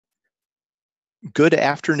Good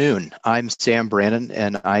afternoon. I'm Sam Brannen,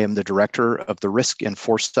 and I am the director of the Risk and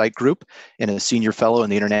Foresight Group and a senior fellow in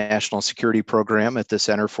the International Security Program at the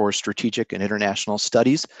Center for Strategic and International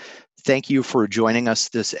Studies. Thank you for joining us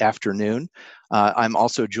this afternoon. I'm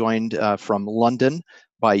also joined from London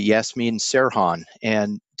by Yasmeen Serhan,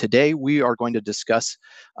 and today we are going to discuss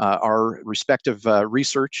our respective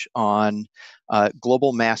research on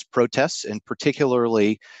global mass protests, and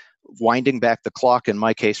particularly winding back the clock, in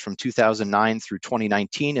my case, from 2009 through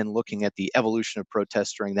 2019 and looking at the evolution of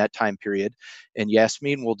protests during that time period. And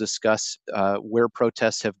Yasmeen will discuss where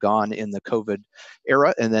protests have gone in the COVID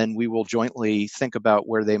era, and then we will jointly think about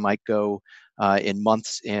where they might go in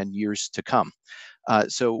months and years to come.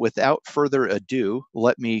 So without further ado,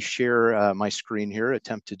 let me share my screen here,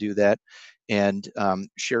 attempt to do that, and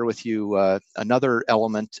share with you another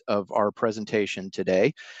element of our presentation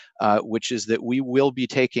today, which is that we will be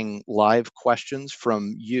taking live questions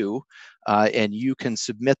from you, and you can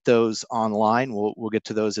submit those online. We'll get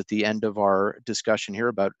to those at the end of our discussion here,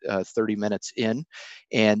 about 30 minutes in,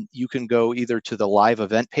 and you can go either to the live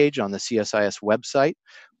event page on the CSIS website,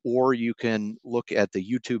 or you can look at the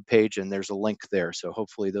YouTube page and there's a link there. So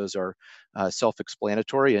hopefully those are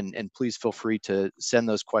self-explanatory, and please feel free to send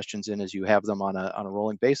those questions in as you have them on a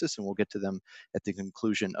rolling basis, and we'll get to them at the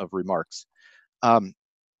conclusion of remarks.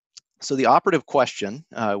 So the operative question,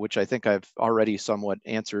 which I think I've already somewhat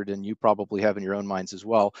answered and you probably have in your own minds as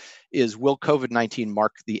well, is will COVID-19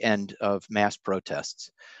 mark the end of mass protests?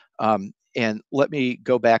 And let me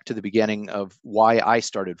go back to the beginning of why I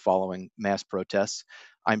started following mass protests.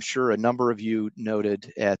 I'm sure a number of you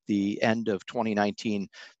noted at the end of 2019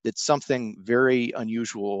 that something very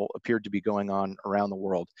unusual appeared to be going on around the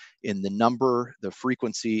world in the number, the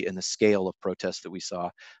frequency, and the scale of protests that we saw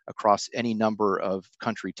across any number of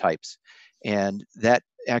country types. And that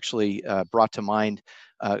actually brought to mind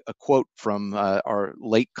a quote from our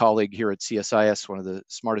late colleague here at CSIS, one of the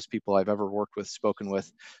smartest people I've ever worked with, spoken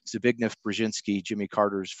with, Zbigniew Brzezinski, Jimmy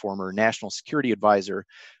Carter's former national security advisor,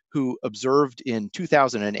 who observed in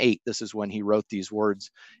 2008, this is when he wrote these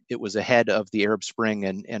words, it was ahead of the Arab Spring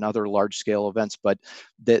and other large-scale events, but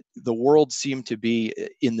that the world seemed to be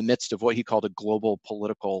in the midst of what he called a global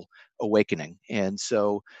political awakening. And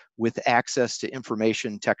so with access to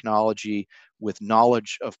information technology, with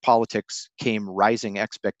knowledge of politics, came rising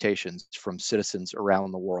expectations from citizens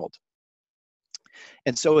around the world.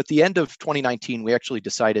 And so at the end of 2019, we actually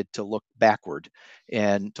decided to look backward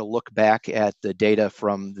and to look back at the data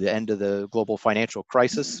from the end of the global financial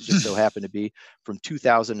crisis, just so happened to be from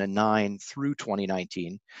 2009 through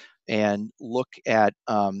 2019, and look at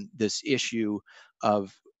this issue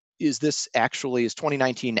of, is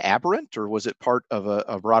 2019 aberrant, or was it part of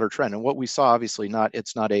a broader trend? And what we saw, obviously,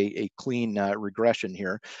 it's not a clean regression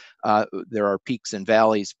here. There are peaks and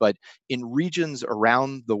valleys, but in regions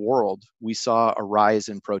around the world, we saw a rise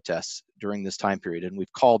in protests during this time period. And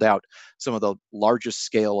we've called out some of the largest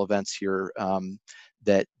scale events here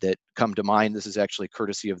that come to mind. This is actually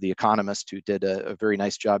courtesy of The Economist, who did a very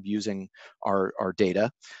nice job using our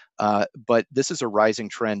data. But this is a rising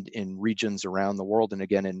trend in regions around the world, and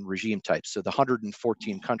again in regime types. So the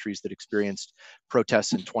 114 countries that experienced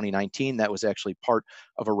protests in 2019, that was actually part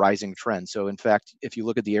of a rising trend. So in fact, if you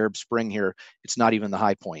look at the Arab Spring here, it's not even the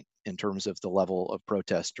high point in terms of the level of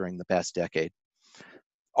protest during the past decade.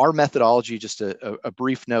 Our methodology, just a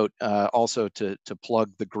brief note, also to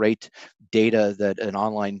plug the great data that an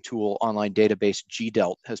online database,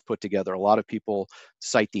 GDELT, has put together. A lot of people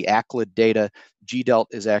cite the ACLID data. GDELT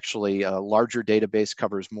is actually a larger database,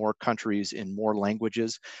 covers more countries in more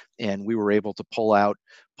languages, and we were able to pull out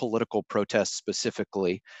political protests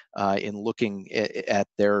specifically in looking at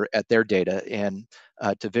their data. And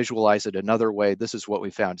to visualize it another way, this is what we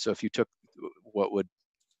found. So if you took what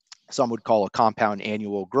some would call a compound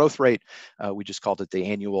annual growth rate. We just called it the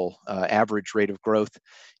annual average rate of growth.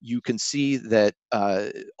 You can see that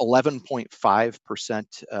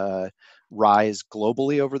 11.5% rise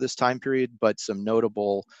globally over this time period, but some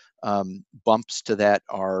notable bumps to that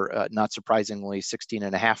are, not surprisingly,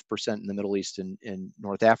 16.5% in the Middle East and in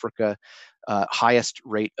North Africa. Highest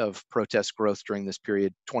rate of protest growth during this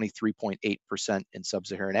period, 23.8% in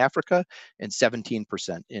sub-Saharan Africa and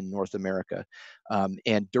 17% in North America.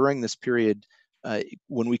 And during this period,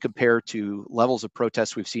 when we compare to levels of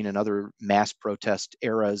protests we've seen in other mass protest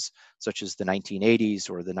eras, such as the 1980s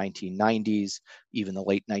or the 1990s, even the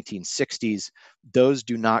late 1960s, those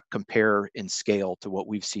do not compare in scale to what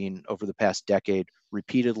we've seen over the past decade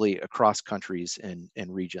repeatedly across countries and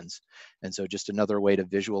regions. And so just another way to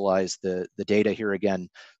visualize the data here. Again,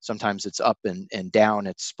 sometimes it's up and down,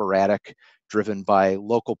 it's sporadic, driven by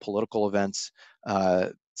local political events,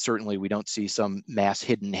 Certainly, we don't see some mass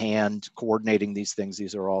hidden hand coordinating these things.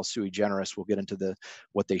 These are all sui generis. We'll get into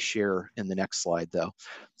what they share in the next slide, though.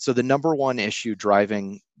 So the number one issue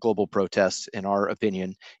driving global protests, in our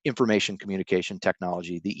opinion, information communication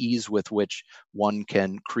technology, the ease with which one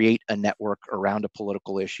can create a network around a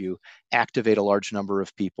political issue, activate a large number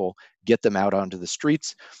of people, get them out onto the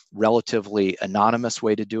streets, relatively anonymous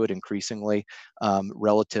way to do it increasingly,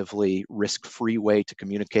 relatively risk-free way to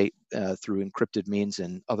communicate through encrypted means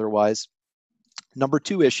and otherwise. Number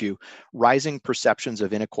two issue, rising perceptions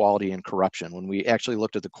of inequality and corruption. When we actually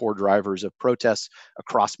looked at the core drivers of protests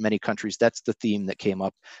across many countries, that's the theme that came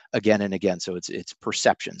up again and again. So it's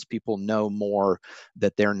perceptions. People know more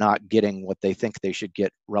that they're not getting what they think they should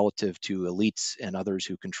get relative to elites and others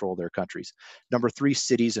who control their countries. Number three,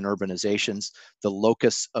 cities and urbanizations. The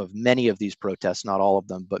locus of many of these protests, not all of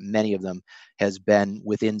them, but many of them, has been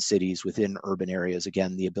within cities, within urban areas.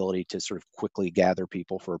 Again, the ability to sort of quickly gather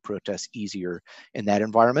people for a protest easier in that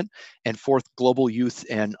environment. And fourth, global youth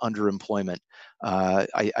and underemployment.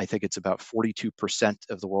 I think it's about 42%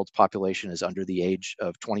 of the world's population is under the age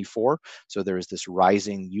of 24. So there is this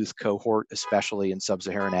rising youth cohort, especially in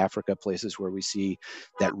sub-Saharan Africa, places where we see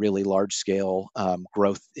that really large-scale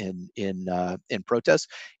growth in protests,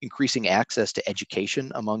 increasing access to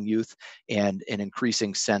education among youth, and an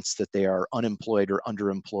increasing sense that they are unemployed or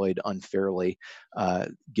underemployed unfairly,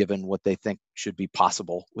 given what they think should be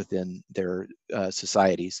possible within their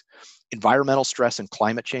societies. Environmental stress and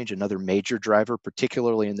climate change, another major driver,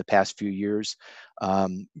 particularly in the past few years.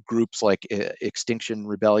 Groups like Extinction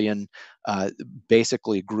Rebellion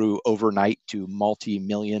basically grew overnight to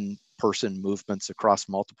multi-million person movements across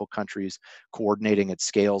multiple countries, coordinating at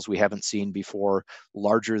scales we haven't seen before,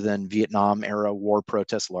 larger than Vietnam era war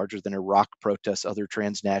protests, larger than Iraq protests, other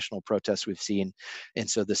transnational protests we've seen. And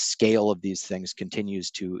so the scale of these things continues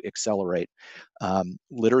to accelerate.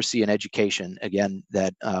 Literacy and education, again,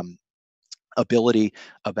 that ability,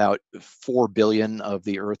 about 4 billion of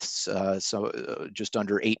the Earth's, just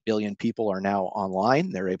under 8 billion people are now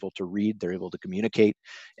online. They're able to read, they're able to communicate.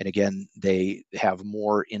 And again, they have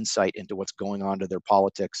more insight into what's going on to their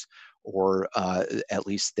politics, or at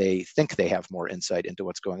least they think they have more insight into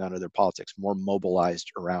what's going on to their politics, more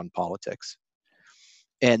mobilized around politics.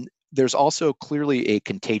 And there's also clearly a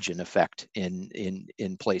contagion effect in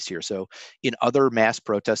place here. So in other mass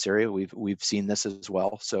protest area, we've seen this as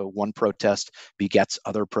well. So one protest begets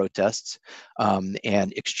other protests,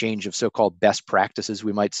 and exchange of so-called best practices,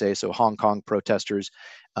 we might say. So Hong Kong protesters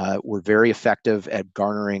were very effective at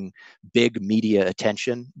garnering big media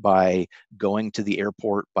attention by going to the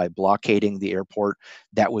airport, by blockading the airport.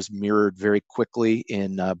 That was mirrored very quickly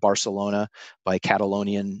in Barcelona by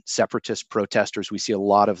Catalonian separatist protesters. We see a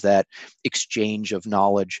lot of that exchange of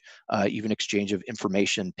knowledge, even exchange of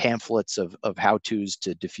information, pamphlets of how-tos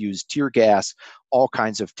to diffuse tear gas, all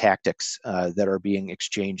kinds of tactics that are being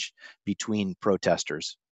exchanged between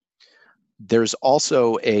protesters. There's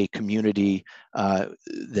also a community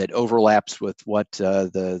that overlaps with what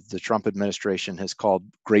the Trump administration has called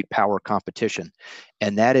great power competition.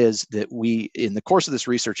 And that is that in the course of this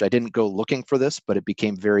research, I didn't go looking for this, but it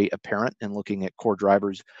became very apparent in looking at core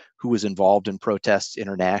drivers who was involved in protests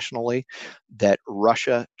internationally, that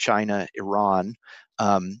Russia, China, Iran,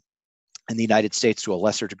 and the United States to a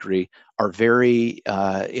lesser degree, are very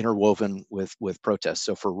interwoven with protests.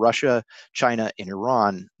 So for Russia, China, and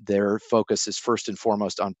Iran, their focus is first and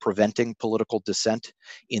foremost on preventing political dissent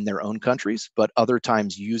in their own countries, but other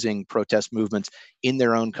times using protest movements in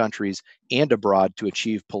their own countries and abroad to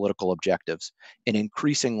achieve political objectives. And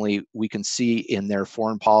increasingly, we can see in their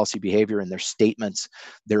foreign policy behavior, in their statements,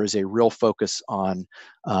 there is a real focus on,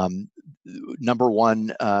 number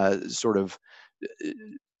one, sort of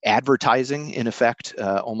advertising, in effect,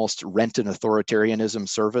 almost rent an authoritarianism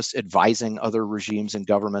service, advising other regimes and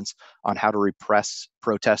governments on how to repress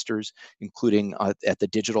protesters, including at the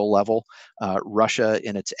digital level. Russia,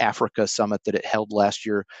 in its Africa summit that it held last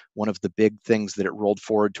year, one of the big things that it rolled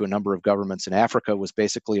forward to a number of governments in Africa was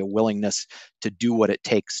basically a willingness to do what it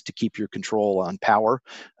takes to keep your control on power.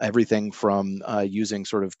 Everything from using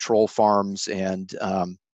sort of troll farms and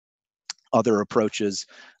other approaches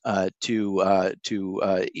to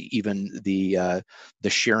even the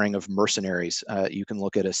sharing of mercenaries. You can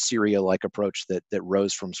look at a Syria-like approach that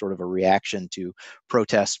rose from sort of a reaction to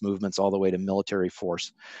protest movements all the way to military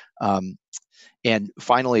force. And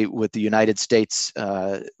finally, with the United States,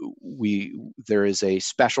 there is a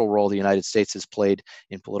special role the United States has played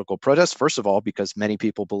in political protest. First of all, because many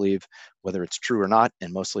people believe, whether it's true or not,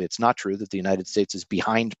 and mostly it's not true, that the United States is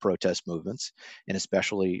behind protest movements, and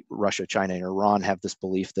especially Russia, China, and Iran have this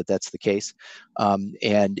belief that that's the case.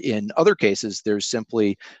 And in other cases, there's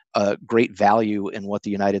simply great value in what the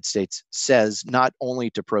United States says, not only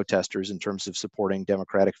to protesters in terms of supporting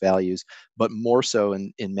democratic values, but more so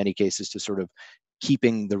in many cases to sort of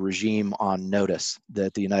keeping the regime on notice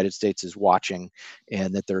that the United States is watching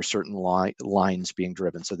and that there are certain lines being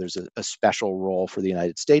driven. So there's a special role for the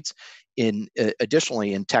United States.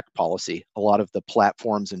 Additionally, in tech policy, a lot of the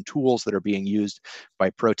platforms and tools that are being used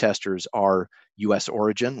by protesters are US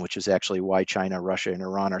origin, which is actually why China, Russia, and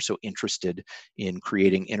Iran are so interested in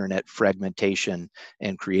creating internet fragmentation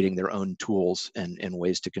and creating their own tools and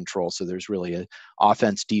ways to control. So there's really an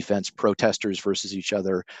offense, defense, protesters versus each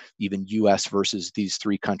other, even US versus these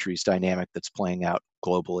three countries dynamic that's playing out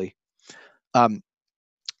globally.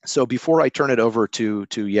 So before I turn it over to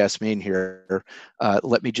Yasmeen here,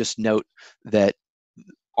 let me just note that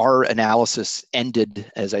our analysis ended,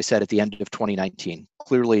 as I said, at the end of 2019.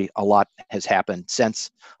 Clearly, a lot has happened since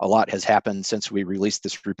we released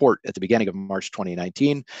this report at the beginning of March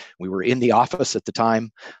 2019. We were in the office at the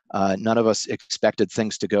time. None of us expected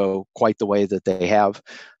things to go quite the way that they have.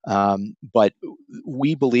 But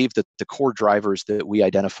we believe that the core drivers that we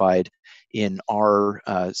identified in our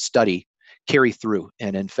study carry through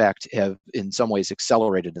and in fact have in some ways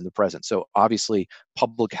accelerated in the present. So obviously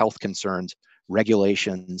public health concerns,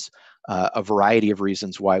 regulations, a variety of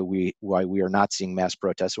reasons why we are not seeing mass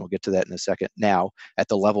protests, and we'll get to that in a second now, at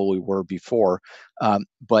the level we were before.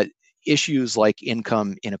 But issues like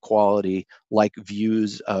income inequality, like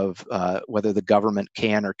views of whether the government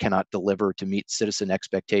can or cannot deliver to meet citizen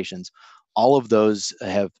expectations, all of those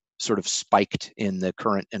have sort of spiked in the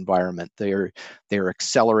current environment. They're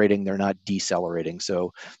accelerating, they're not decelerating.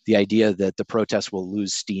 So the idea that the protests will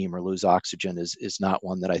lose steam or lose oxygen is not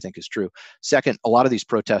one that I think is true. Second, a lot of these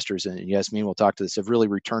protesters, and Yasmeen will talk to this, have really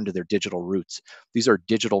returned to their digital roots. These are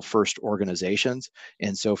digital first organizations.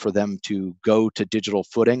 And so for them to go to digital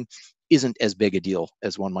footing isn't as big a deal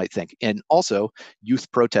as one might think. And also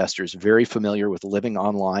youth protesters, very familiar with living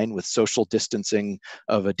online, with social distancing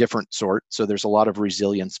of a different sort. So there's a lot of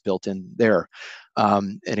resilience built in there.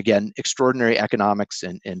 And again, extraordinary economics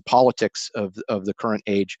and politics of the current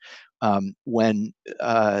age. When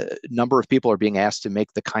a number of people are being asked to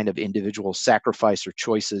make the kind of individual sacrifice or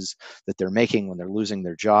choices that they're making when they're losing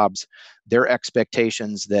their jobs, their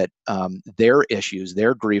expectations that their issues,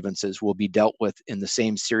 their grievances will be dealt with in the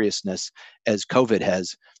same seriousness as COVID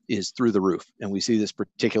has is through the roof. And we see this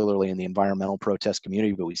particularly in the environmental protest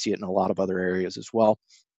community, but we see it in a lot of other areas as well.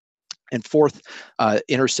 And fourth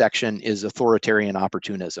intersection is authoritarian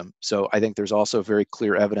opportunism. So I think there's also very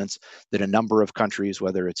clear evidence that a number of countries,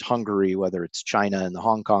 whether it's Hungary, whether it's China in the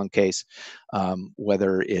Hong Kong case,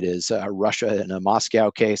 whether it is Russia in a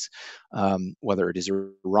Moscow case, whether it is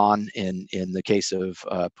Iran in the case of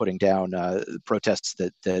putting down protests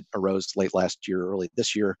that arose late last year, early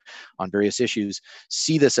this year on various issues,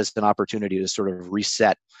 see this as an opportunity to sort of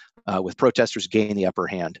reset with protesters gaining the upper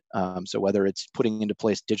hand. So whether it's putting into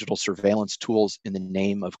place digital surveillance tools in the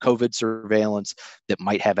name of COVID surveillance that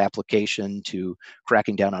might have application to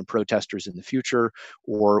cracking down on protesters in the future,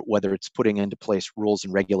 or whether it's putting into place rules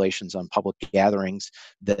and regulations on public gatherings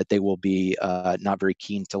that they will be not very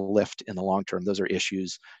keen to lift in the long term. Those are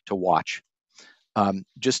issues to watch.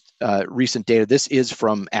 Just recent data. This is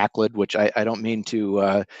from ACLED, which I don't mean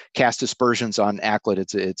to cast aspersions on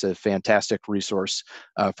ACLED. It's a fantastic resource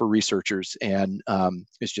for researchers, and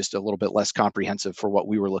it's just a little bit less comprehensive for what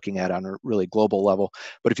we were looking at on a really global level.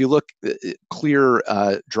 But if you look, clear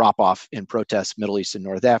drop off in protests, Middle East and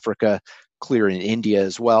North Africa, clear in India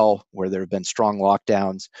as well, where there have been strong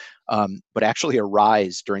lockdowns, but actually a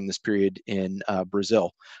rise during this period in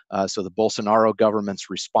Brazil. So the Bolsonaro government's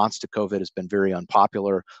response to COVID has been very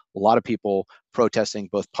unpopular. A lot of people protesting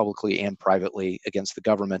both publicly and privately against the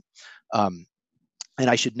government. And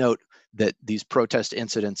I should note that these protest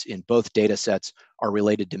incidents in both data sets are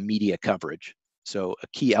related to media coverage. So a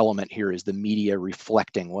key element here is the media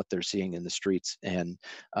reflecting what they're seeing in the streets. And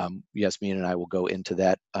Yasmeen and I will go into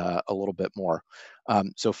that a little bit more.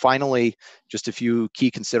 So finally, just a few key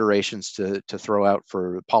considerations to throw out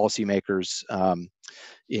for policymakers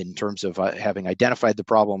in terms of having identified the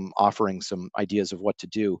problem, offering some ideas of what to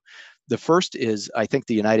do. The first is, I think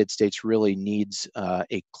the United States really needs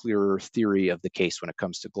a clearer theory of the case when it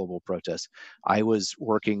comes to global protests. I was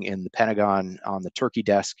working in the Pentagon on the Turkey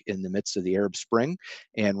desk in the midst of the Arab Spring,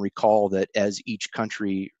 and recall that as each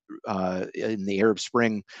country in the Arab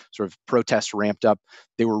Spring sort of protests ramped up,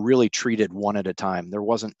 they were really treated one at a time. There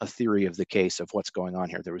wasn't a theory of the case of what's going on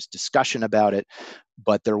here. There was discussion about it,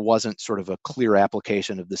 but there wasn't sort of a clear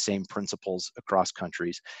application of the same principles across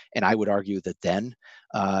countries. And I would argue that then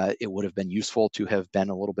it would have been useful to have been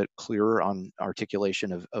a little bit clearer on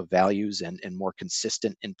articulation of values and more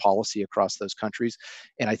consistent in policy across those countries.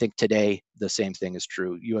 And I think today the same thing is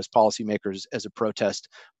true. US policymakers, as a protest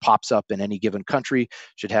pops up in any given country,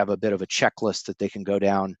 should have a bit of a checklist that they can go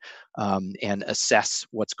down and assess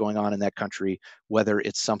what's going on in that country, whether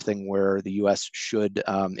it's something where the US should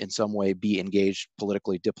in some way be engaged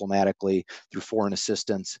politically, diplomatically, through foreign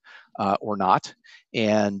assistance or not,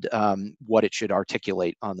 and what it should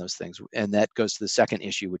articulate on those things. And that goes to the second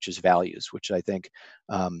issue, which is values, which I think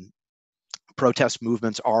protest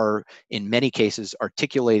movements are, in many cases,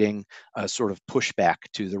 articulating a sort of pushback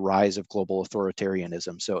to the rise of global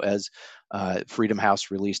authoritarianism. So as Freedom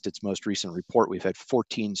House released its most recent report, we've had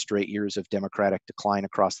 14 straight years of democratic decline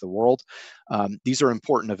across the world. These are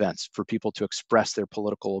important events for people to express their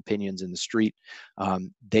political opinions in the street.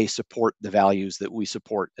 They support the values that we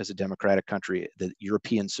support as a democratic country, that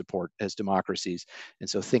Europeans support as democracies. And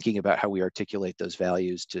so thinking about how we articulate those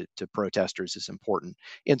values to protesters is important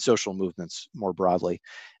in social movements more broadly.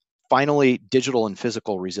 Finally, digital and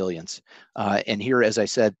physical resilience. And here, as I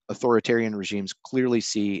said, authoritarian regimes clearly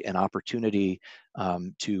see an opportunity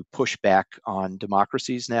to push back on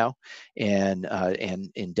democracies now, and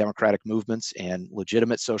in democratic movements and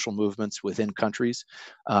legitimate social movements within countries.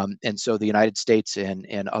 And so the United States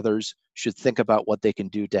and others should think about what they can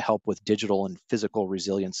do to help with digital and physical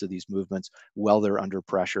resilience of these movements while they're under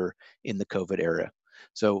pressure in the COVID era.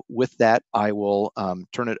 So with that, I will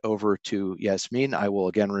turn it over to Yasmeen. I will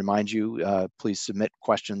again remind you, please submit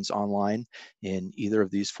questions online in either of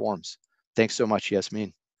these forms. Thanks so much,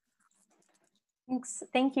 Yasmeen. Thanks.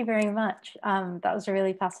 Thank you very much. That was a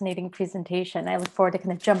really fascinating presentation. I look forward to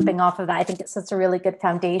kind of jumping off of that. I think it sets a really good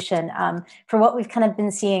foundation for what we've kind of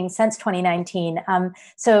been seeing since 2019.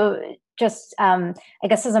 So just, I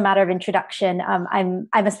guess as a matter of introduction, I'm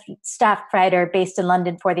a staff writer based in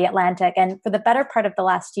London for The Atlantic. And for the better part of the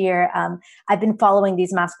last year, I've been following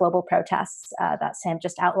these mass global protests that Sam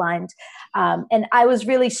just outlined. And I was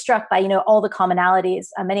really struck by, all the commonalities,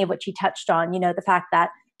 many of which he touched on, the fact that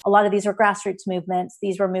a lot of these were grassroots movements.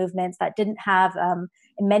 These were movements that didn't have,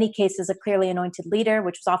 in many cases, a clearly anointed leader,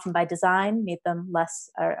 which was often by design, made them less,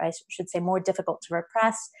 or I should say more difficult to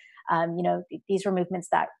repress. These were movements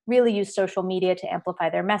that really used social media to amplify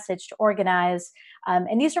their message, to organize.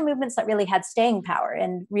 And these were movements that really had staying power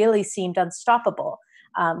and really seemed unstoppable,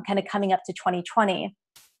 kind of coming up to 2020.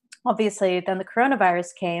 Obviously, then the coronavirus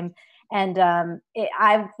came, and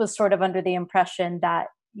I was sort of under the impression that,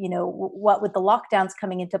 what with the lockdowns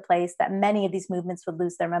coming into place, that many of these movements would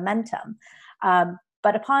lose their momentum.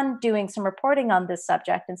 But upon doing some reporting on this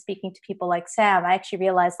subject and speaking to people like Sam, I actually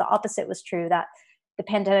realized the opposite was true, that the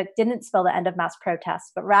pandemic didn't spell the end of mass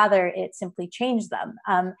protests, but rather it simply changed them.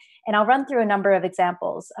 And I'll run through a number of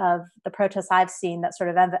examples of the protests I've seen that sort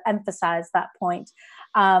of emphasize that point.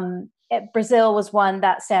 Brazil was one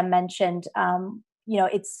that Sam mentioned.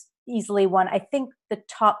 It's easily one, I think, the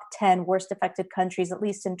top 10 worst affected countries, at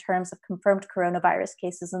least in terms of confirmed coronavirus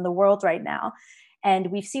cases in the world right now.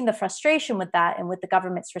 And we've seen the frustration with that and with the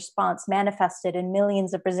government's response manifested in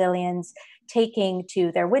millions of Brazilians taking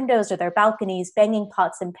to their windows or their balconies, banging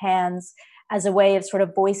pots and pans as a way of sort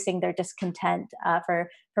of voicing their discontent for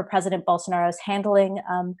President Bolsonaro's handling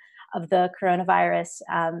of the coronavirus.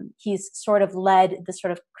 He's sort of led the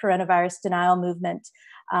sort of coronavirus denial movement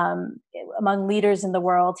among leaders in the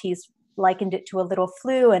world. He's likened it to a little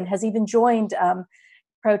flu and has even joined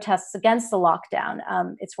protests against the lockdown.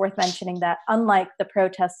 It's worth mentioning that unlike the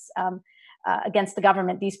protests against the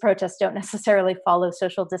government, these protests don't necessarily follow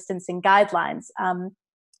social distancing guidelines.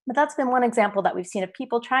 But that's been one example that we've seen of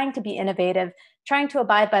people trying to be innovative, trying to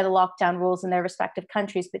abide by the lockdown rules in their respective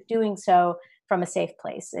countries, but doing so from a safe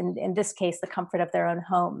place, and in this case, the comfort of their own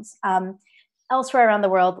homes. Elsewhere around the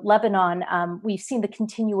world, Lebanon, we've seen the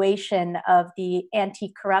continuation of the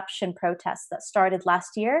anti-corruption protests that started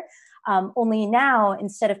last year. Only now,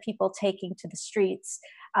 instead of people taking to the streets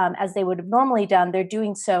as they would have normally done, they're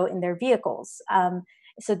doing so in their vehicles.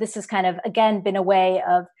 So this has kind of, again, been a way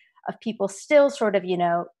of people still sort of,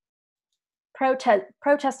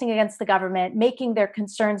 protesting against the government, making their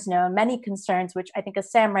concerns known, many concerns, which I think,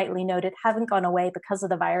 as Sam rightly noted, haven't gone away because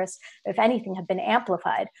of the virus, if anything, have been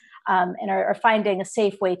amplified, and are finding a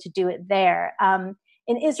safe way to do it there.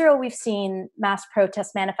 In Israel, we've seen mass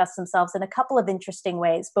protests manifest themselves in a couple of interesting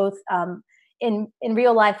ways, both in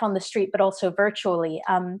real life on the street, but also virtually.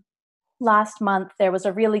 last month, there was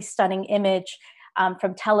a really stunning image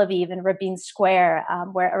from Tel Aviv and Rabin Square,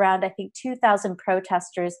 where around, I think, 2,000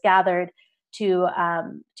 protesters gathered to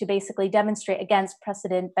basically demonstrate against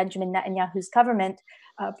President Benjamin Netanyahu's government,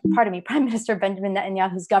 Prime Minister Benjamin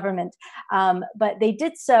Netanyahu's government. But they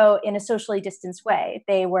did so in a socially distanced way.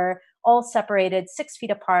 They were all separated 6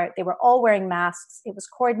 feet apart. They were all wearing masks. It was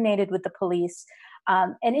coordinated with the police.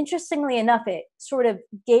 And interestingly enough, it sort of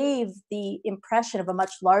gave the impression of a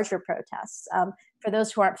much larger protest. For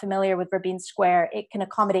those who aren't familiar with Rabin Square, it can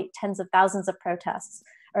accommodate tens of thousands of protests,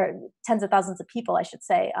 or tens of thousands of people, I should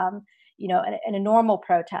say, in a normal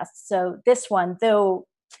protest. So this one, though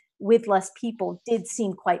with less people, did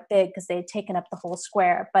seem quite big because they had taken up the whole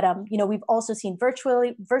square. But we've also seen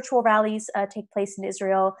virtual rallies take place in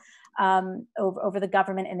Israel over the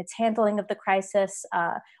government and its handling of the crisis.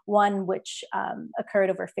 One which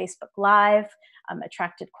occurred over Facebook Live,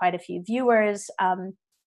 attracted quite a few viewers.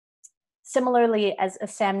 Similarly, as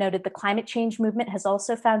Sam noted, the climate change movement has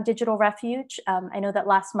also found digital refuge. I know that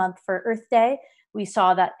last month for Earth Day, we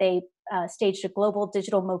saw that they staged a global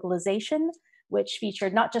digital mobilization, which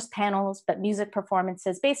featured not just panels, but music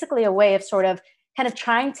performances, basically a way of sort of kind of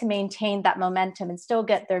trying to maintain that momentum and still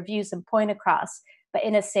get their views and point across, but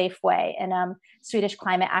in a safe way. And Swedish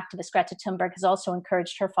climate activist Greta Thunberg has also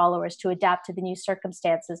encouraged her followers to adapt to the new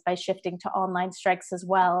circumstances by shifting to online strikes as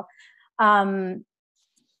well. Let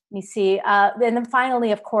me see. And then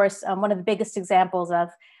finally, of course, one of the biggest examples of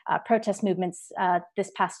protest movements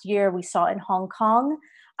this past year we saw in Hong Kong,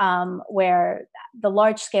 where the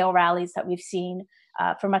large-scale rallies that we've seen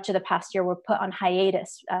for much of the past year were put on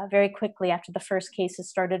hiatus very quickly after the first cases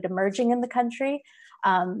started emerging in the country.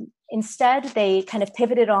 Instead, they kind of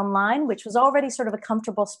pivoted online, which was already sort of a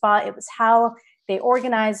comfortable spot. It was how they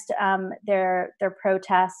organized their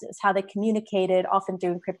protests. It was how they communicated, often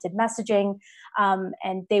through encrypted messaging.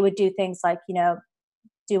 And they would do things like,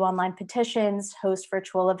 do online petitions, host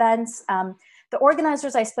virtual events. The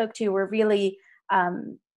organizers I spoke to were really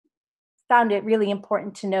found it really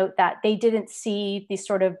important to note that they didn't see these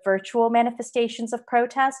sort of virtual manifestations of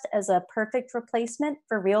protest as a perfect replacement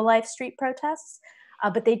for real life street protests,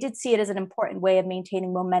 but they did see it as an important way of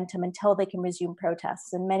maintaining momentum until they can resume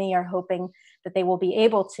protests. And many are hoping that they will be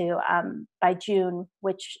able to by June,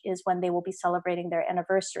 which is when they will be celebrating their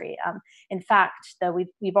anniversary. In fact, though,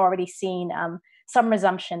 we've already seen some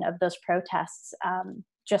resumption of those protests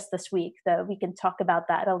just this week, though we can talk about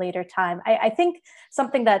that at a later time. I think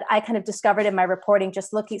something that I kind of discovered in my reporting,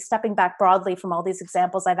 just stepping back broadly from all these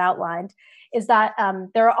examples I've outlined, is that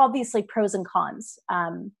there are obviously pros and cons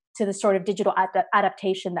to the sort of digital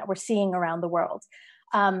adaptation that we're seeing around the world.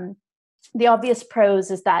 The obvious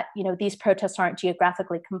pros is that, these protests aren't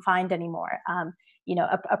geographically confined anymore.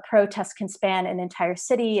 A protest can span an entire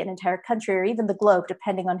city, an entire country, or even the globe,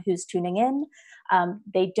 depending on who's tuning in.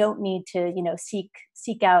 They don't need to,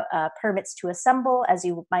 seek out permits to assemble as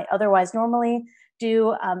you might otherwise normally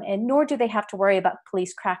do, and nor do they have to worry about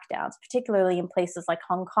police crackdowns, particularly in places like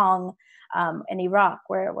Hong Kong and Iraq,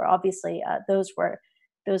 where obviously those were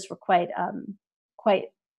quite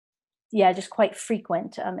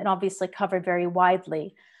frequent and obviously covered very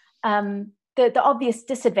widely. The obvious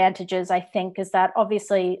disadvantages, I think, is that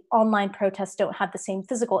obviously online protests don't have the same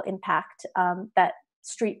physical impact that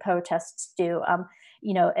street protests do.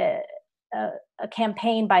 A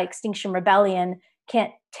campaign by Extinction Rebellion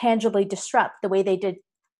can't tangibly disrupt the way they did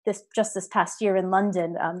this past year in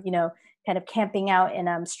London, kind of camping out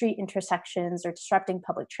in street intersections or disrupting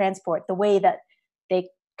public transport the way that they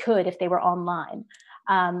could if they were online.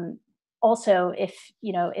 Also, if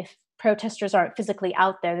protesters aren't physically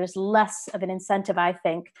out there, there's less of an incentive, I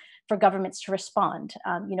think, for governments to respond.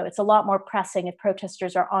 It's a lot more pressing if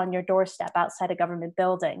protesters are on your doorstep outside a government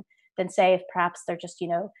building than, say, if perhaps they're just,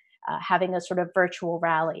 having a sort of virtual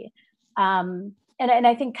rally. And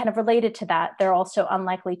I think kind of related to that, they're also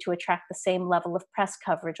unlikely to attract the same level of press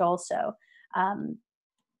coverage also.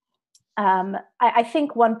 I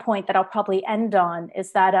think one point that I'll probably end on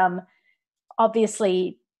is that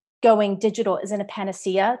obviously going digital isn't a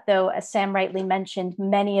panacea, though, as Sam rightly mentioned,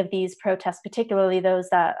 many of these protests, particularly those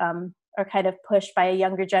that are kind of pushed by a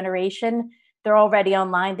younger generation, they're already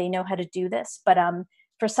online, they know how to do this. But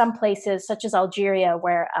for some places, such as Algeria,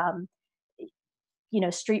 where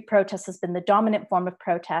street protest has been the dominant form of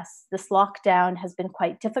protests, this lockdown has been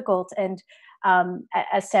quite difficult. And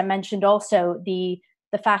as Sam mentioned also, the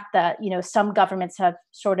fact that, some governments have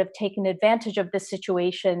sort of taken advantage of this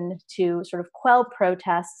situation to sort of quell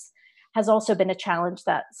protests has also been a challenge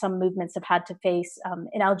that some movements have had to face.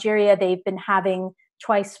 In Algeria, they've been having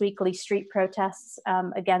twice weekly street protests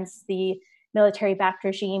against the military-backed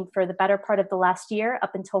regime for the better part of the last year,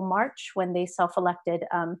 up until March, when they self-elected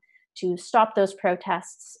to stop those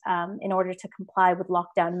protests in order to comply with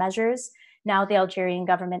lockdown measures. Now the Algerian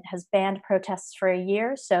government has banned protests for a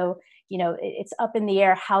year. So, it's up in the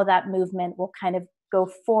air how that movement will kind of go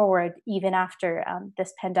forward even after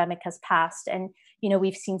this pandemic has passed. And,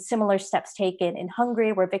 we've seen similar steps taken in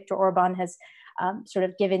Hungary, where Viktor Orban has sort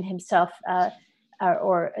of given himself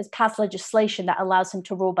or has passed legislation that allows him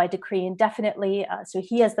to rule by decree indefinitely. So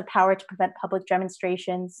he has the power to prevent public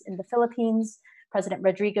demonstrations. In the Philippines, President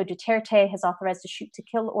Rodrigo Duterte has authorized a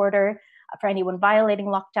shoot-to-kill order for anyone violating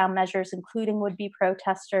lockdown measures, including would-be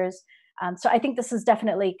protesters. So I think this is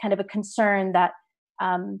definitely kind of a concern that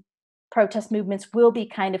protest movements will be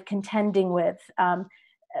kind of contending with,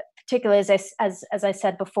 particularly as I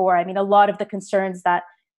said before. I mean, a lot of the concerns that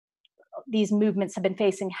these movements have been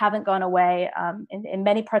facing haven't gone away. In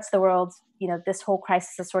many parts of the world, this whole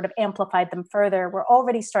crisis has sort of amplified them further. We're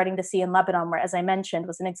already starting to see in Lebanon, where, as I mentioned,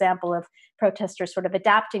 was an example of protesters sort of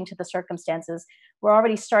adapting to the circumstances. We're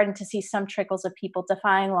already starting to see some trickles of people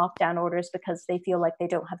defying lockdown orders because they feel like they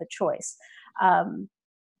don't have a choice.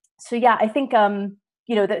 So yeah, I think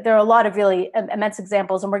there are a lot of really immense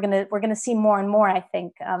examples, and we're gonna see more and more, I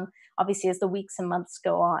think, obviously as the weeks and months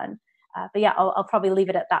go on. But yeah, I'll probably leave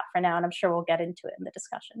it at that for now, and I'm sure we'll get into it in the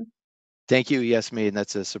discussion. Thank you, Yasmeen.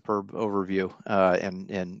 That's a superb overview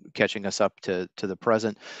and catching us up to the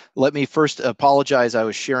present. Let me first apologize. I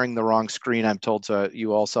was sharing the wrong screen. I'm told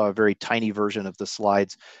you all saw a very tiny version of the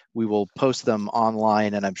slides. We will post them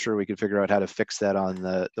online, and I'm sure we can figure out how to fix that on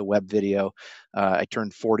the web video. I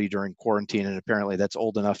turned 40 during quarantine, and apparently that's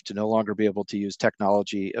old enough to no longer be able to use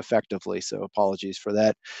technology effectively. So apologies for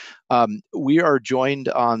that. We are joined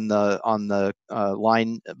on the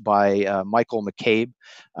line by Michael McCabe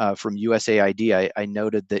from USAID. I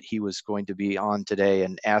noted that he was going to be on today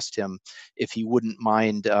and asked him if he wouldn't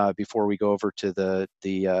mind, before we go over to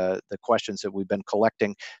the questions that we've been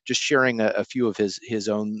collecting, just sharing a few of his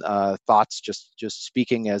own thoughts, just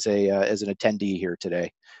speaking as an attendee here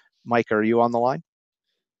today. Mike, are you on the line?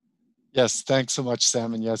 Yes, thanks so much,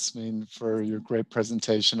 Sam and Yasmeen, for your great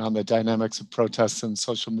presentation on the dynamics of protests and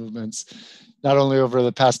social movements, not only over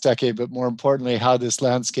the past decade, but more importantly, how this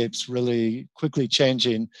landscape's really quickly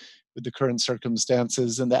changing with the current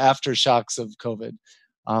circumstances and the aftershocks of COVID.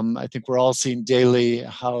 I think we're all seeing daily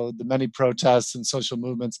how the many protests and social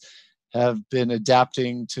movements have been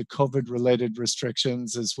adapting to COVID-related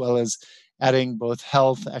restrictions, as well as adding both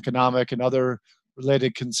health, economic, and other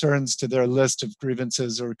related concerns to their list of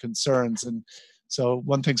grievances or concerns. And so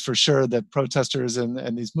one thing's for sure, that protesters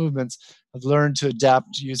and these movements have learned to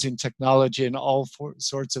adapt using technology in all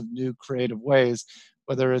sorts of new creative ways,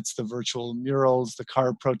 whether it's the virtual murals, the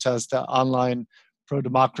car protests, the online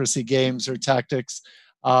pro-democracy games or tactics,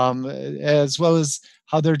 as well as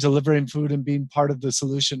how they're delivering food and being part of the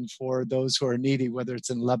solution for those who are needy, whether it's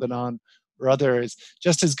in Lebanon or other areas,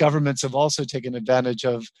 just as governments have also taken advantage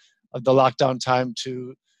of the lockdown time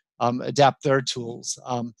to adapt their tools.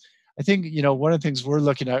 I think, one of the things we're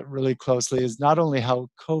looking at really closely is not only how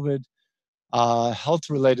COVID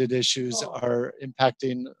health-related issues are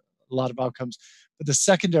impacting a lot of outcomes, but the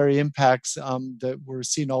secondary impacts that we're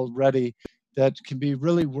seeing already that can be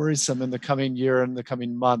really worrisome in the coming year and the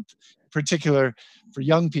coming month. In particular, for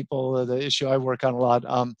young people, the issue I work on a lot,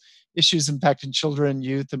 issues impacting children,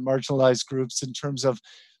 youth, and marginalized groups in terms of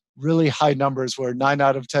really high numbers where 9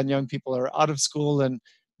 out of 10 young people are out of school, and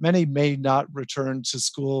many may not return to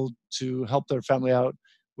school to help their family out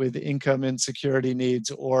with income insecurity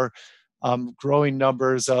needs, or growing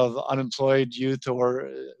numbers of unemployed youth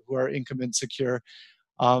or who are income insecure,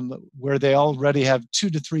 where they already have 2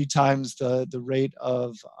 to 3 times the rate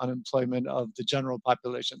of unemployment of the general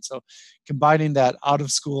population. So combining that out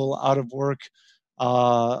of school, out of work,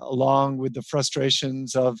 along with the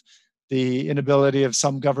frustrations of the inability of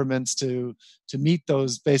some governments to meet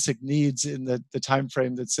those basic needs in the time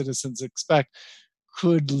frame that citizens expect,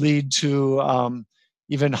 could lead to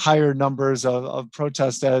even higher numbers of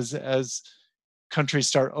protests as countries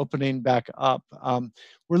start opening back up.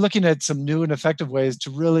 We're looking at some new and effective ways to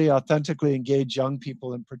really authentically engage young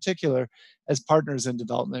people in particular as partners in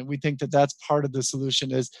development. We think that that's part of the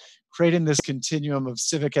solution, is creating this continuum of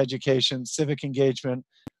civic education, civic engagement,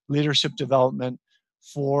 leadership development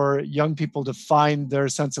for young people to find their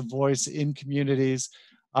sense of voice in communities,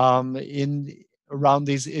 around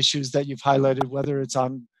these issues that you've highlighted, whether it's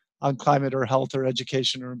on climate or health or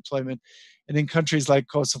education or employment. And in countries like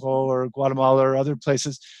Kosovo or Guatemala or other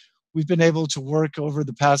places, we've been able to work over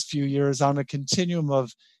the past few years on a continuum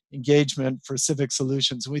of engagement for civic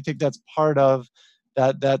solutions. And we think that's part of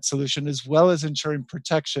that solution, as well as ensuring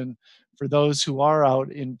protection for those who are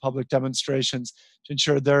out in public demonstrations to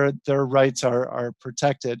ensure their rights are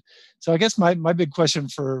protected. So I guess my big question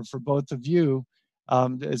for both of you,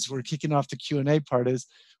 as we're kicking off the Q&A part, is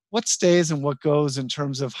what stays and what goes in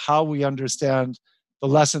terms of how we understand the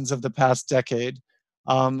lessons of the past decade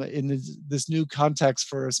in this new context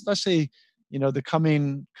for especially the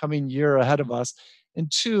coming year ahead of us.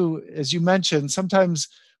 And two, as you mentioned, sometimes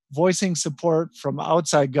voicing support from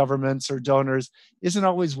outside governments or donors isn't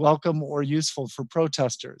always welcome or useful for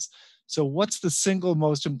protesters. So what's the single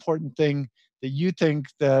most important thing that you think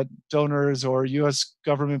that donors or US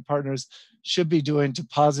government partners should be doing to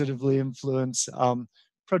positively influence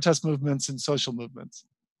protest movements and social movements?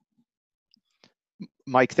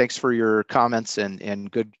 Mike, thanks for your comments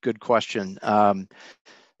and good question.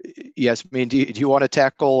 Yasmeen, do you want to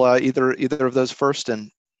tackle either of those first?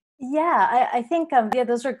 And yeah, I think yeah,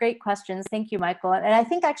 those are great questions. Thank you, Michael. And I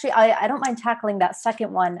think actually I don't mind tackling that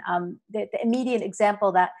second one. The immediate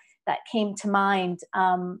example that came to mind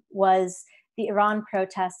was the Iran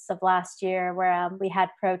protests of last year, where we had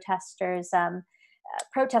protesters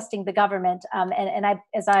protesting the government. And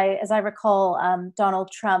as I recall,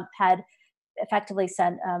 Donald Trump had effectively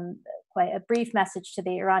sent quite a brief message to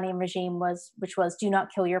the Iranian regime, which was "Do not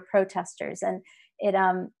kill your protesters," and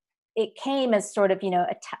it came as sort of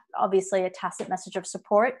obviously a tacit message of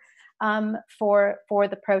support for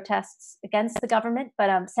the protests against the government.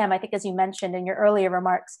 But Sam, I think as you mentioned in your earlier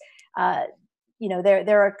remarks,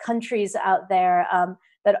 there are countries out there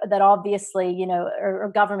that obviously,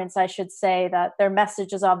 or governments, I should say, that their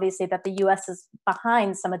message is obviously that the U.S. is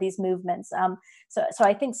behind some of these movements. So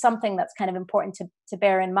I think something that's kind of important to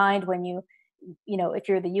bear in mind when if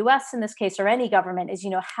you're the U.S. in this case, or any government, is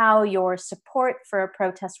how your support for a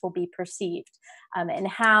protest will be perceived, and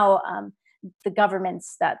how the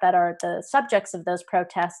governments that are the subjects of those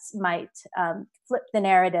protests might flip the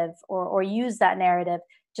narrative or use that narrative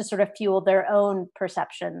to sort of fuel their own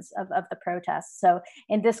perceptions of the protests. So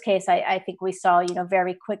in this case, I think we saw,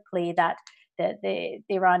 very quickly that the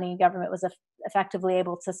Iranian government was effectively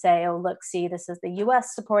able to say, oh, look, see, this is the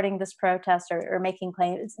U.S. supporting this protest, or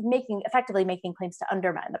effectively making claims to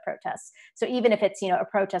undermine the protests. So even if it's, a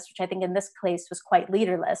protest, which I think in this case was quite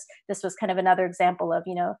leaderless, this was kind of another example of,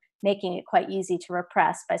 making it quite easy to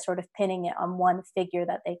repress by sort of pinning it on one figure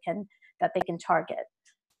that they can target.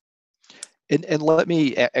 And let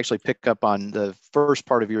me actually pick up on the first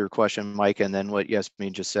part of your question, Mike, and then what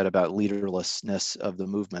Yasmeen just said about leaderlessness of the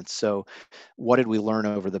movement. So what did we learn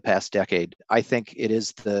over the past decade? I think it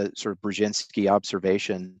is the sort of Brzezinski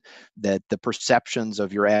observation that the perceptions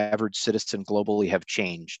of your average citizen globally have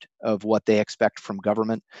changed, of what they expect from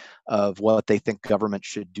government, of what they think government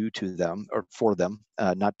should do to them or for them,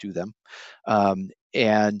 not do them.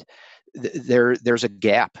 And there's a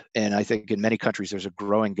gap, and I think in many countries there's a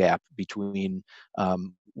growing gap between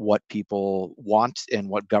what people want and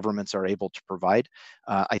what governments are able to provide.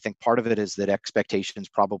 I think part of it is that expectations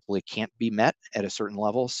probably can't be met at a certain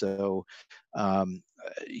level. So that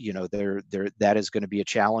is going to be a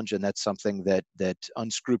challenge, and that's something that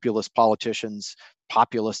unscrupulous politicians,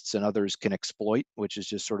 populists, and others can exploit, which is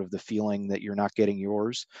just sort of the feeling that you're not getting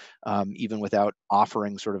yours, even without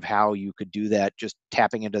offering sort of how you could do that. Just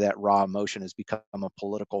tapping into that raw emotion has become a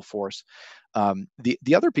political force.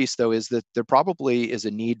 The other piece, though, is that there probably is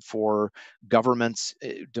a need for governments,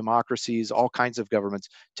 democracies, all kinds of governments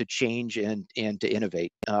to change and to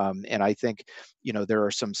innovate. And I think, there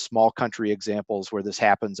are some small country examples where this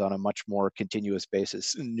happens on a much more continuous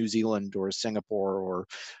basis. In New Zealand or Singapore or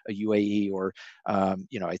a UAE, or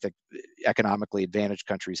I think economically advantaged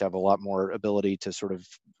countries have a lot more ability to sort of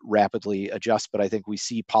rapidly adjust. But I think we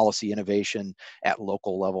see policy innovation at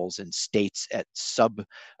local levels, in states, at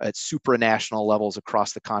supranational levels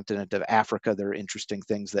across the continent of Africa. There are interesting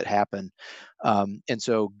things that happen, and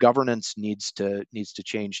so governance needs to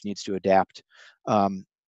change, needs to adapt.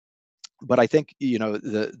 But I think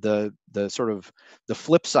the sort of the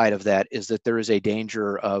flip side of that is that there is a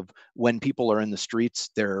danger of, when people are in the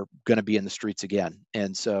streets, they're going to be in the streets again.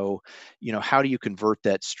 And so, how do you convert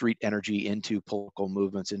that street energy into political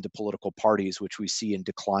movements, into political parties, which we see in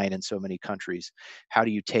decline in so many countries? How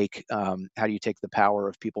do you take the power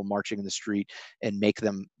of people marching in the street and make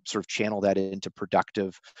them sort of channel that into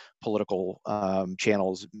productive political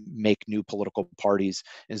channels, make new political parties?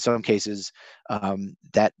 In some cases,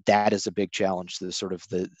 that is a big challenge. The sort of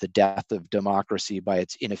the death death of democracy by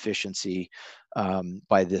its inefficiency,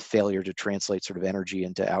 by the failure to translate sort of energy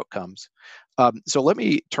into outcomes. So let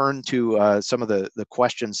me turn to some of the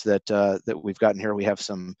questions that we've gotten here. We have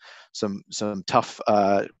some tough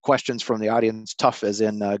questions from the audience, tough as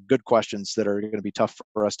in good questions that are going to be tough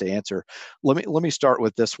for us to answer. Let me start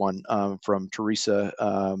with this one from Teresa.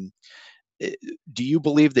 Do you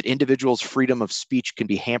believe that individuals' freedom of speech can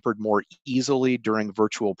be hampered more easily during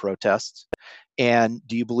virtual protests? And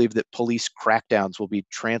do you believe that police crackdowns will be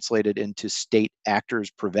translated into state actors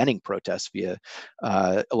preventing protests via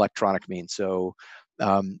electronic means? So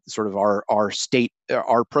sort of our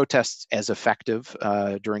protests as effective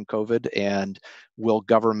during COVID, and will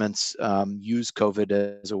governments use COVID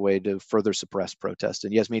as a way to further suppress protest?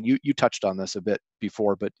 And Yasmeen, you touched on this a bit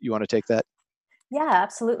before, but you want to take that? Yeah,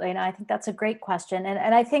 absolutely. And I think that's a great question.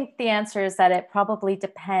 And I think the answer is that it probably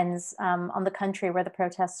depends on the country where the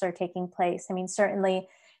protests are taking place. I mean, certainly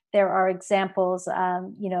there are examples,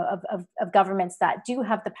 of governments that do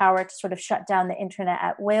have the power to sort of shut down the internet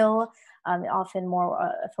at will, often more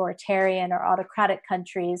authoritarian or autocratic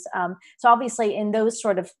countries. So obviously in those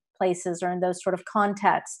sort of places or in those sort of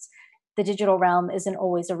contexts, the digital realm isn't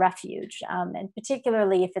always a refuge. And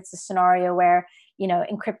particularly if it's a scenario where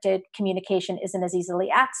encrypted communication isn't as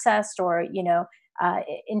easily accessed, or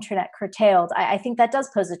internet curtailed. I think that does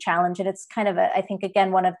pose a challenge, and it's kind of I think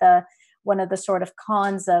again one of the sort of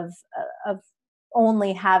cons of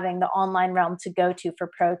only having the online realm to go to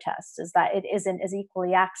for protests is that it isn't as equally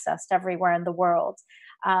accessed everywhere in the world.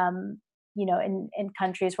 In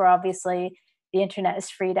countries where obviously the internet is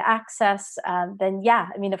free to access, then yeah,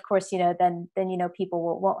 I mean, of course, then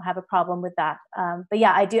people won't have a problem with that. But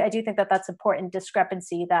yeah, I do think that that's important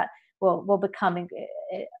discrepancy that will become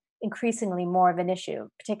increasingly more of an issue,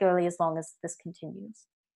 particularly as long as this continues.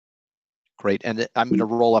 Great, and I'm going to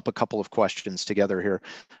roll up a couple of questions together here.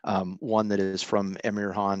 One that is from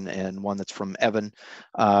Emirhan and one that's from Evan.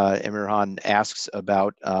 Emirhan asks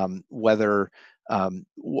about whether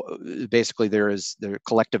basically the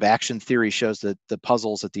collective action theory shows that the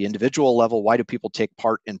puzzles at the individual level. Why do people take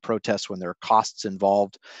part in protests when there are costs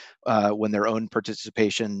involved, when their own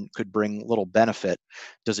participation could bring little benefit?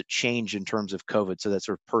 Does it change in terms of COVID? So that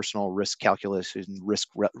sort of personal risk calculation, risk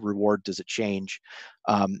reward, does it change?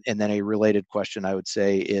 And then a related question I would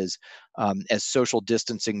say is, as social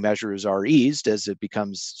distancing measures are eased, as it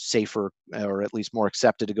becomes safer or at least more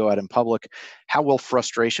accepted to go out in public, how will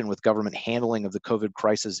frustration with government handling of the COVID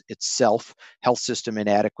crisis itself, health system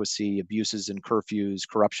inadequacy, abuses and curfews,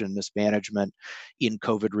 corruption and mismanagement in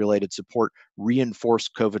COVID-related support reinforce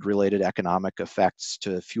COVID-related economic effects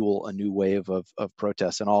to fuel a new wave of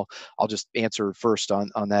protests? And I'll just answer first on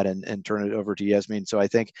that and turn it over to Yasmeen. So I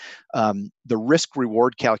think the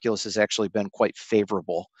risk-reward calculus has actually been quite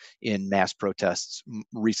favorable in mass protests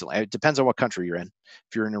recently. It depends on what country you're in.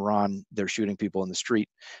 If you're in Iran, they're shooting people in the street.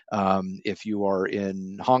 If you are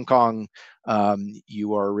in Hong Kong,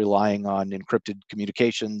 you are relying on encrypted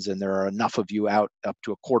communications, and there are enough of you out up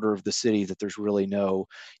to a quarter of the city that there's really no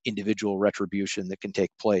individual retribution that can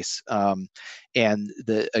take place. And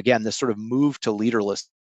again, this sort of move to leaderless,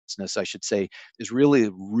 I should say, is really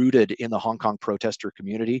rooted in the Hong Kong protester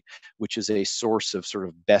community, which is a source of sort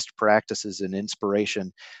of best practices and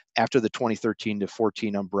inspiration. After the 2013 to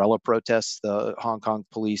 14 umbrella protests, the Hong Kong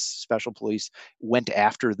police, special police, went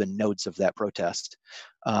after the nodes of that protest.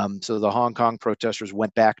 So the Hong Kong protesters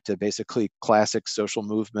went back to basically classic social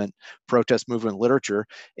movement, protest movement literature,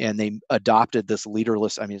 and they adopted this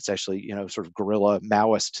leaderless, I mean, it's actually, sort of guerrilla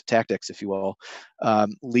Maoist tactics, if you will,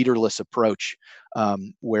 leaderless approach,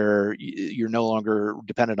 where you're no longer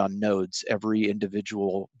dependent on nodes. Every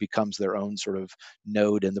individual becomes their own sort of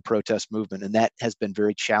node in the protest movement. And that has been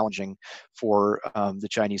very challenging for the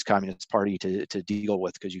Chinese Communist Party to deal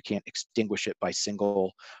with, because you can't extinguish it by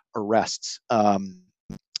single arrests.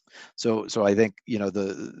 So I think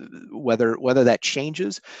whether that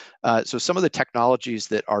changes. So some of the technologies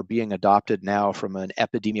that are being adopted now from an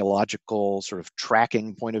epidemiological sort of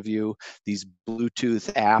tracking point of view, these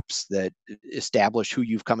Bluetooth apps that establish who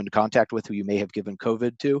you've come into contact with, who you may have given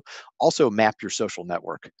COVID to, also map your social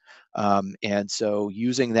network. And so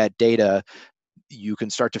using that data, you can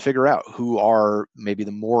start to figure out who are maybe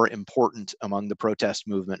the more important among the protest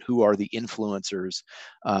movement, who are the influencers,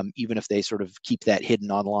 even if they sort of keep that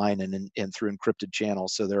hidden online and through encrypted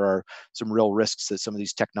channels. So there are some real risks that some of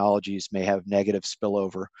these technologies may have negative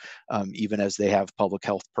spillover, even as they have public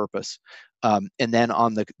health purpose. And then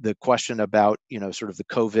on the question about, sort of the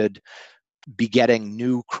COVID begetting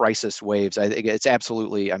new crisis waves. I think it's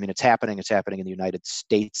absolutely, I mean, it's happening. It's happening in the United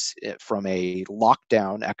States from a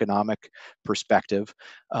lockdown economic perspective.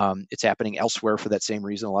 It's happening elsewhere for that same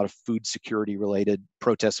reason. A lot of food security related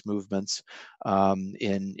protest movements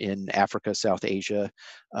in Africa, South Asia.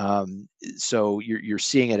 So you're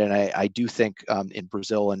seeing it. And I do think in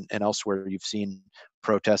Brazil and elsewhere, you've seen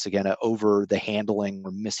protests again over the handling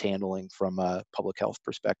or mishandling from a public health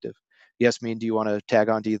perspective. Yasmeen, do you want to tag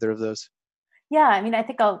on to either of those? Yeah, I mean, I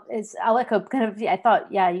think I'll echo kind of, I thought,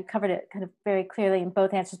 yeah, you covered it kind of very clearly in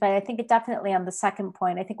both answers, but I think it definitely on the second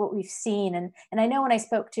point, I think what we've seen, and I know when I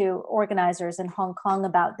spoke to organizers in Hong Kong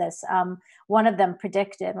about this, one of them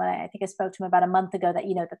predicted, when I think I spoke to him about a month ago, that,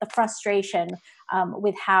 that the frustration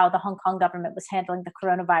with how the Hong Kong government was handling the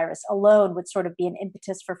coronavirus alone would sort of be an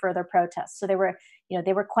impetus for further protests. So they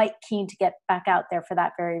were quite keen to get back out there for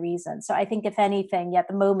that very reason. So I think if anything, at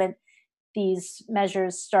the moment, these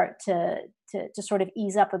measures start to sort of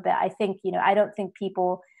ease up a bit, I think, I don't think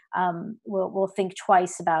people will think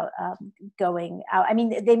twice about going out. I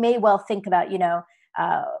mean, they may well think about,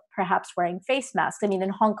 perhaps wearing face masks. I mean, in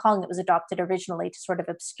Hong Kong, it was adopted originally to sort of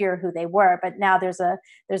obscure who they were, but now there's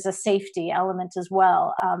a safety element as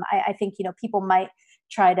well. I think, people might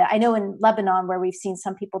try to, I know in Lebanon, where we've seen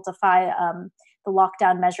some people defy the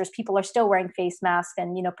lockdown measures, people are still wearing face masks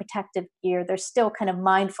and, protective gear. They're still kind of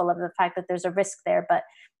mindful of the fact that there's a risk there. But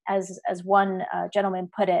as one gentleman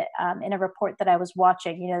put it in a report that I was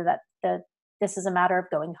watching, that this is a matter of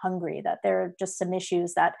going hungry, that there are just some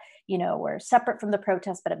issues that, were separate from the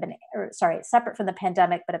protests, but separate from the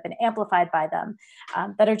pandemic, but have been amplified by them,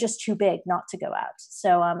 that are just too big not to go out.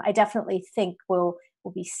 So I definitely think we'll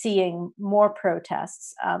be seeing more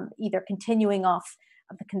protests, either continuing off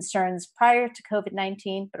of the concerns prior to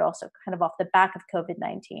COVID-19, but also kind of off the back of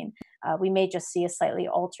COVID-19. We may just see a slightly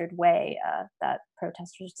altered way that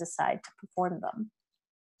protesters decide to perform them.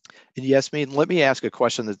 And Yasmeen, let me ask a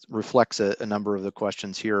question that reflects a number of the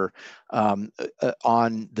questions here on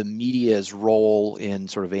the media's role in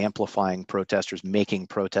sort of amplifying protesters, making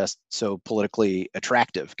protests so politically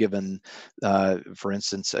attractive, given, for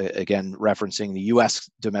instance, again, referencing the US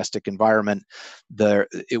domestic environment,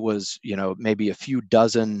 it was, maybe a few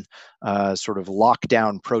dozen sort of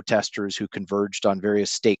lockdown protesters who converged on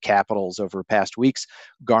various state capitals over past weeks,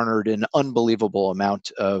 garnered an unbelievable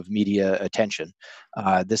amount of media attention.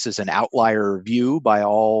 This is an outlier view by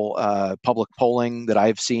all public polling that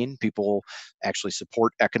I've seen. People actually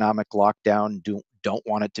support economic lockdown, don't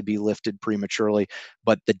want it to be lifted prematurely,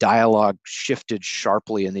 but the dialogue shifted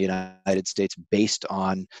sharply in the United States based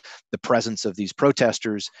on the presence of these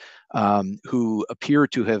protesters who appear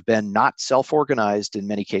to have been not self-organized in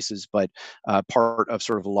many cases, but part of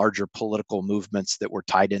sort of larger political movements that were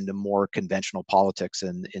tied into more conventional politics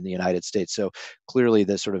in the United States. So clearly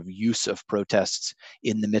the sort of use of protests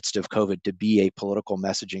in the midst of COVID to be a political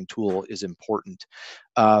messaging tool is important.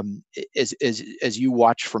 As you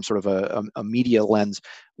watch from sort of a media lens,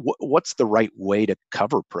 what's the right way to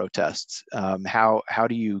cover protests? How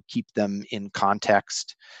do you keep them in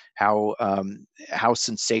context? How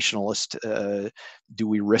sensationalist do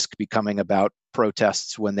we risk becoming about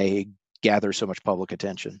protests when they gather so much public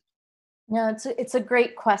attention? No, it's a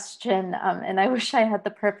great question, and I wish I had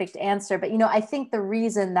the perfect answer. But I think the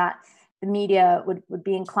reason that the media would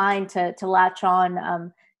be inclined to latch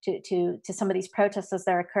on to some of these protests as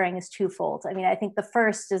they're occurring is twofold. I mean, I think the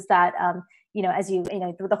first is that as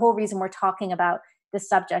the whole reason we're talking about this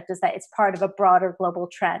subject is that it's part of a broader global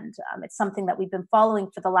trend. It's something that we've been following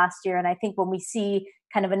for the last year, and I think when we see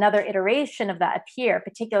kind of another iteration of that appear,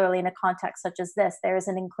 particularly in a context such as this, there is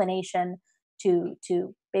an inclination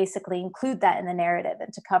to basically include that in the narrative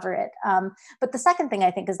and to cover it. But the second thing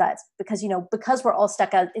I think is that it's because we're all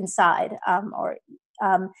stuck out inside,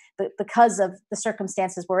 but because of the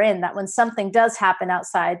circumstances we're in, that when something does happen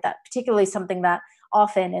outside, that particularly something that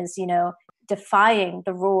often is defying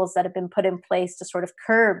the rules that have been put in place to sort of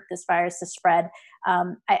curb this virus's spread,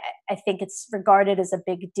 I think it's regarded as a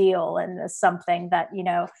big deal and as something that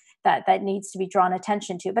that needs to be drawn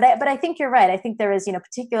attention to. But I think you're right. I think there is,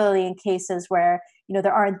 particularly in cases where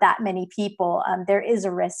there aren't that many people, there is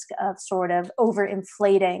a risk of sort of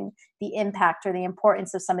overinflating the impact or the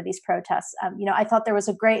importance of some of these protests. I thought there was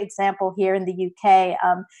a great example here in the UK.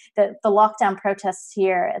 The lockdown protests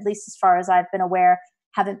here, at least as far as I've been aware,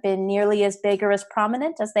 haven't been nearly as big or as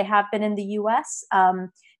prominent as they have been in the US.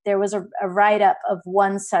 There was a write-up of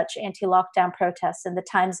one such anti-lockdown protest in the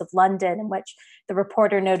Times of London, in which the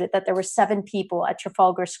reporter noted that there were 7 people at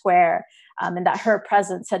Trafalgar Square, and that her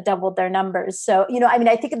presence had doubled their numbers. So,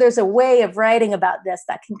 I think there's a way of writing about this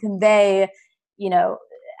that can convey,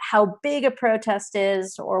 how big a protest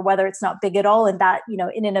is, or whether it's not big at all, and that, you know,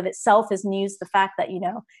 in and of itself is news. The fact that, you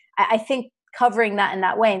know, I think covering that in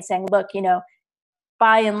that way and saying, look, you know,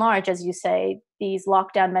 by and large, as you say, these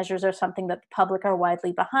lockdown measures are something that the public are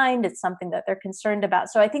widely behind. It's something that they're concerned about.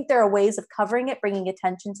 So I think there are ways of covering it, bringing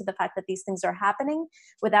attention to the fact that these things are happening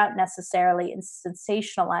without necessarily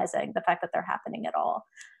sensationalizing the fact that they're happening at all.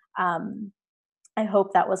 I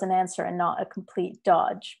hope that was an answer and not a complete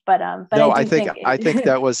dodge. But no, I think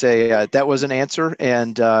that was an answer,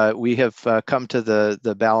 and we have come to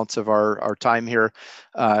the balance of our time here.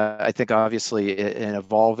 I think obviously an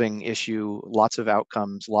evolving issue, lots of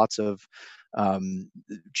outcomes, lots of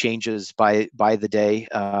changes by the day,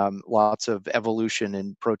 lots of evolution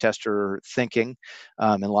in protester thinking,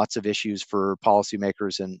 and lots of issues for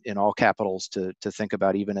policymakers in all capitals to think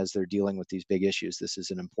about, even as they're dealing with these big issues. This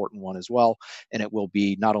is an important one as well, and it will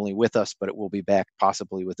be not only with us, but it will be back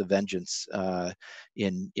possibly with a vengeance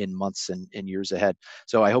in months and years ahead.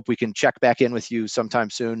 So I hope we can check back in with you sometime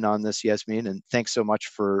soon on this, Yasmeen, and thanks so much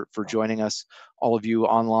for joining us, all of you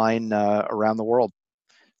online around the world.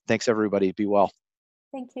 Thanks, everybody. Be well.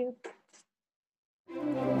 Thank you.